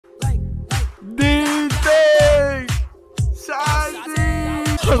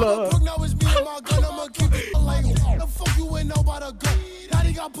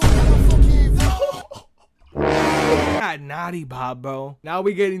Got naughty Bob, bro. Now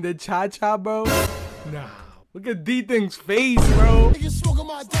we getting the cha-cha, bro. Nah. Look at Dthang's face, bro. Niggas smoking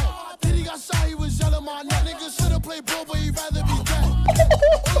my dad. Then he got shot, he was yelling my name. Niggas should've played ball, but he'd rather be dead.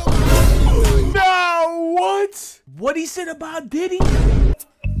 No, what? What he said about Diddy?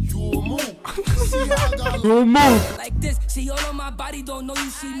 You'll move. See how I got You'll move. Like this, see all on my body, don't know you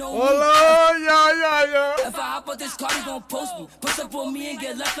see no Hold on, yeah. If I hop out this car, he gon' post me. Push up on me and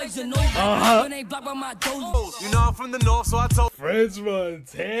get left like Zenova. When they block by my dozy. You know I'm from the north, so I told French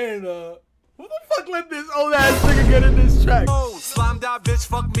Montana. Who the fuck let this old ass nigga get in this track? Slime that bitch,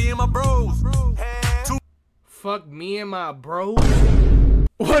 fuck me and my bros. Fuck me and my bros.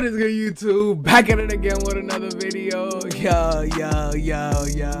 What is good, YouTube? Back at it again with another video. Yo.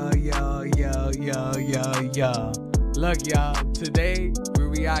 Look, y'all. Today we're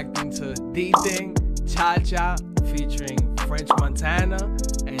reacting to Dthang, Cha Cha featuring French Montana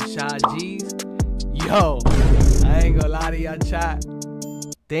and Sha G's. Yo, I ain't gonna lie to y'all, chat.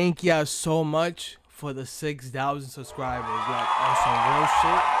 Thank y'all so much for the 6,000 subscribers. Like, on some real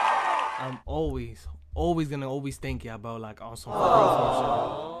shit, I'm always gonna thank y'all, bro. Like, on some real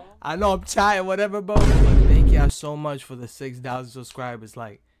shit. I know I'm tired, whatever, bro. But thank y'all so much for the 6,000 subscribers.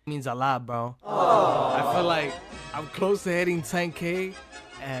 Like, it means a lot, bro. I feel like I'm close to hitting 10K,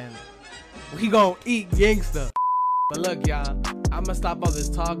 and we gonna eat gangsta. But look, y'all, I'ma stop all this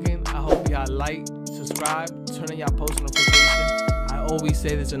talking. I hope y'all like, subscribe, turn on y'all post notifications. I always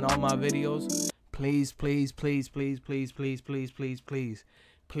say this in all my videos. Please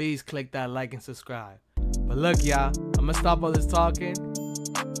click that like and subscribe. But look, y'all, I'm gonna stop all this talking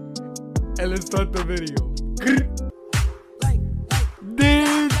and let's start the video.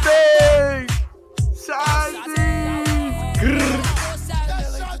 Dthang!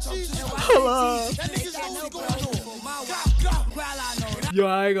 Hello. Yo,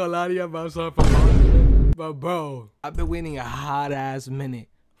 I ain't gonna lie to you, but I'm sorry for pausing. But bro, I've been waiting a hot ass minute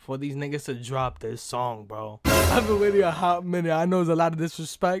for these niggas to drop this song, bro. I've been waiting a hot minute. I know there's a lot of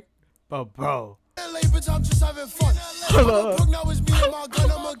disrespect, but bro. Hello.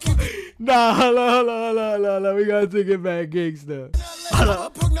 Nah, hello. We gotta take it back, gangsta.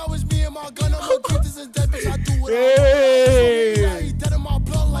 Hey.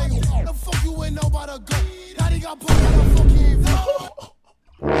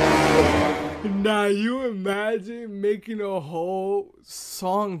 Now you imagine making a whole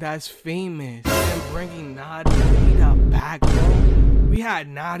song that's famous and bringing Naughty back, bro. We had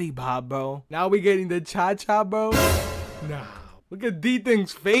Naughty Bob, bro. Now we getting the cha cha, bro. Nah, look at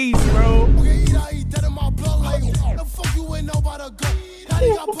Dthang's face, bro.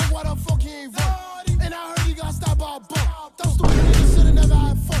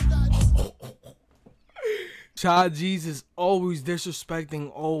 Sha G's is always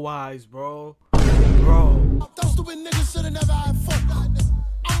disrespecting OYs, bro. Those stupid niggas shoulda never had fun.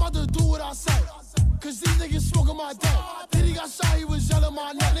 I'm about to do what I say. Cause these niggas smoking my dad. Then he got shot, he was yelling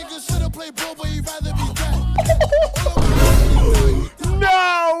my name. Niggas shoulda played ball, but he'd rather be dead.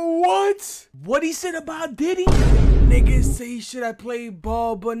 No, what? What he said about Diddy? Niggas say he shoulda played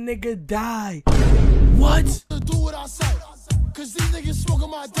ball, but nigga die. What? Do what I say. Cause these niggas smoking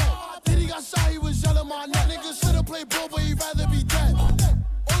my dad. Then he got shot, he was yelling my name. Niggas shoulda played ball, but he'd rather be dead.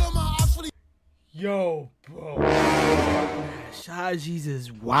 All of my ops for the yo, bro. Sha G's is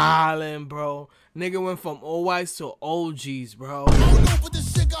wildin', bro. Nigga went from OYs to OGs, bro. I don't know, but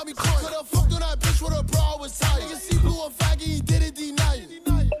this shit got me caught. Could've fucked on that bitch with her bra was tight. Nigga see blew a faggot, he did it denied.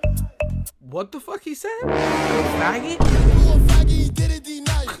 What the fuck he said? Faggot? Blew a faggot, he did it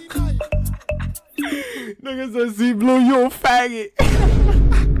denied. Nigga said, see blue, you a faggot.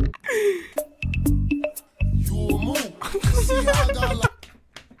 You a move. See how I got like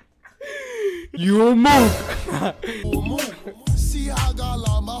you move. See how I got a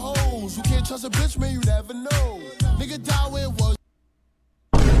lot of my hoes. You can't trust a bitch, man, you never know. Nigga die when it was.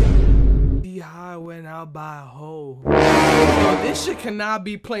 See how I went out by a hoe. Yo, this shit cannot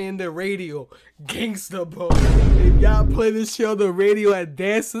be playing the radio. Gangsta, bro. If y'all play this shit on the radio and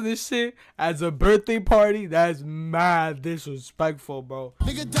dance to this shit as a birthday party, that's mad disrespectful, bro.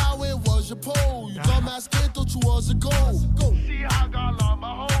 Nigga die when it was your pole. You dumbass kid thought you was a goal. See how I got a lot of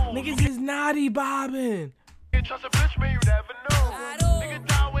my hoes. Niggas is naughty bobbing. Trust a bitch, man, you never know. Nigga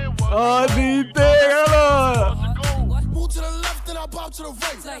die when it was oh, Dthang, hello. Move to the left and I pop to the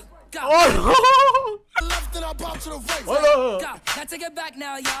right. Oh, left and I pop to the right. Now take it back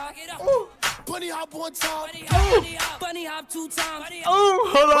now, y'all. Get up. Bunny hop one time. Bunny hop 2 times. Oh,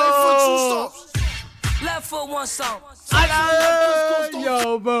 hold on. Left foot for one song.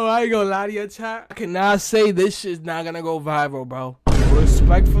 Yo, bro, I ain't gonna lie to your chat. I cannot say this shit's not gonna go viral, bro.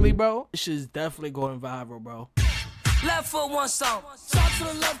 Respectfully, bro, this shit's definitely going viral, bro. Left foot one song. Shot to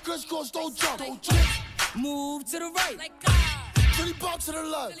the left, crisscross, don't jump. Don't jump. Move to the right. Pretty bop to the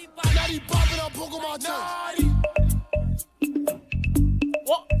left. Now he bopping up Pokemon time.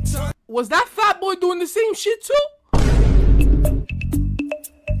 What? Was that fat boy doing the same shit too?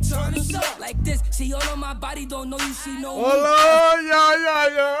 Turn this up like this. See all on my body, don't know you, she know me. Hold on,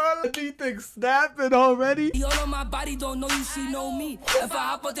 yo. Dthang snapping already. See all on my body, don't know you, she know me. If I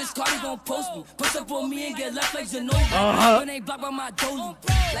hop out this car, they gon' post me. Push up on me and get left like Zenobia. When they block by my dozy.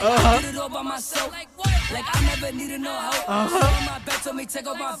 Like I did it all by myself. Like I never needed no help. On my back, told me take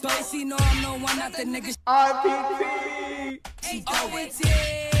off my belt. She know I'm no one, not the nigga. RPT. She always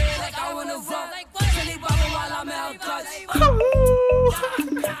here. Like I wanna vote. Silly bubble while I'm out cuts.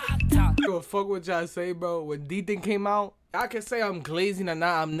 Yo, fuck what y'all say, bro. When Dthang came out, I can say I'm glazing or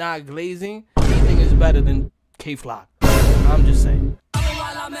not. I'm not glazing. Dthang is better than K-Flock. I'm just saying.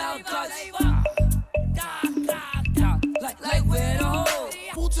 Like where the hole?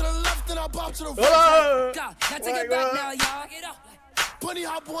 Move to the left and I bop to the right. Now take it back now, y'all. Bunny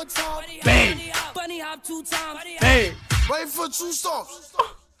hop one time. Bang. Bunny hop two times. Hey. Right foot, two stomps.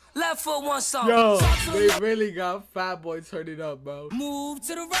 Left foot one song. Yo, they really got fat boy turning up, bro. Move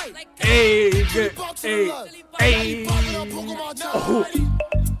to the right. Hey, good. Bop to Hey, the left. hey. Bopping up Pokemon time. Oh.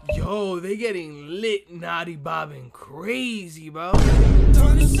 Yo, they getting lit, naughty bobbing crazy, bro.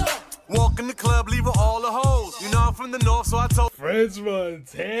 Turn this up. Walk in the club, leave her all the hoes. You know I'm from the north, so I told French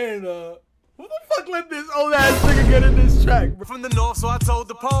Montana. Who the fuck let this old ass nigga get in this track, bro? from the north, so I told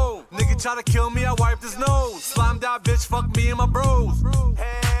the pole. Nigga try to kill me, I wiped his nose. Slimed out bitch, fuck me and my bros.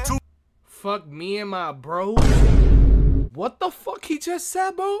 Fuck me and my bros. What the fuck he just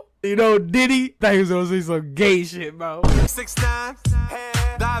said, bro? You know, Diddy thought he was gonna say some gay shit, bro. 6'9",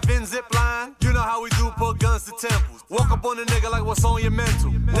 dive in zip line. You know how we do, put guns to temples. Walk up on a nigga like what's on your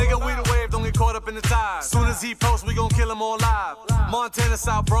mental. Nigga, we the wave, don't get caught up in the tide. Soon as he posts, we gon' kill him all live. Montana,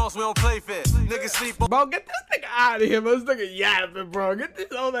 South Bronx, we don't play fair. Niggas sleep on. Bro, get this nigga out of here, bro. This nigga yapping, bro. Get this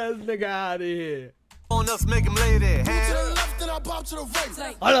old ass nigga out of here. On us, make him lay there. Move to the left and I bop to the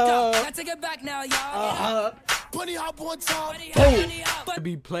right. Hello. Now take it back now, y'all. Bunny hop one time. To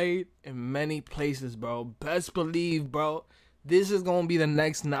be played in many places, bro. Best believe, bro. This is gonna be the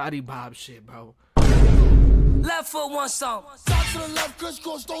next naughty bob shit, bro. Left foot one song. Shot to the left,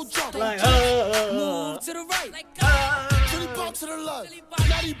 crisscross, don't jump. Move to the right. Pretty bop to the left.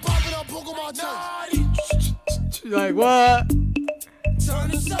 Now he bopping up Pokemon time. Like, what? Turn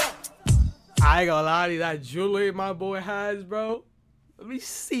this up. I ain't gonna lie to you, that jewelry my boy has, bro. Let me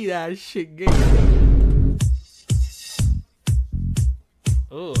see that shit, gang.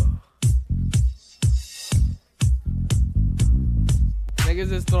 Ugh. Niggas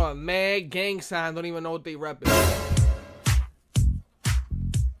just throwing mad gang signs, don't even know what they repping.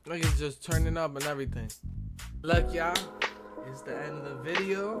 Niggas just turning up and everything. Look, y'all, it's the end of the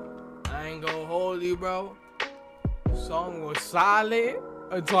video. I ain't gonna hold you, bro. The song was solid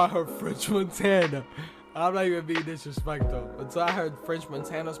until I heard French Montana. I'm not even being disrespectful. Until I heard French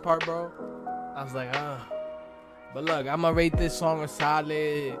Montana's part, bro, I was like, But look, I'm gonna rate this song a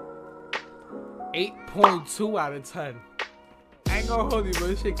solid 8.2 out of 10. I ain't gonna hold you, bro.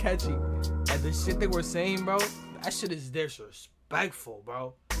 This shit catchy. And the shit they were saying, bro, that shit is disrespectful,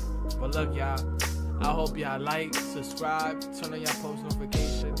 bro. But look, y'all, I hope y'all like, subscribe, turn on your post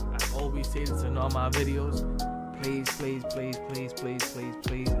notification. I always say this in all my videos. Please click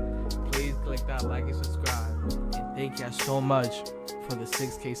that like and subscribe. And thank y'all so much for the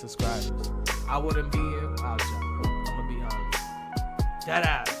 6K subscribers. I wouldn't be here without y'all. I'm gonna be honest. That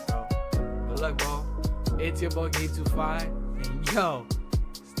ass, bro. But look, bro, it's your boy K25. And yo,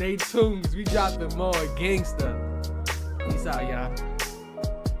 stay tuned, 'cause we dropping more gangsta. Peace out, y'all.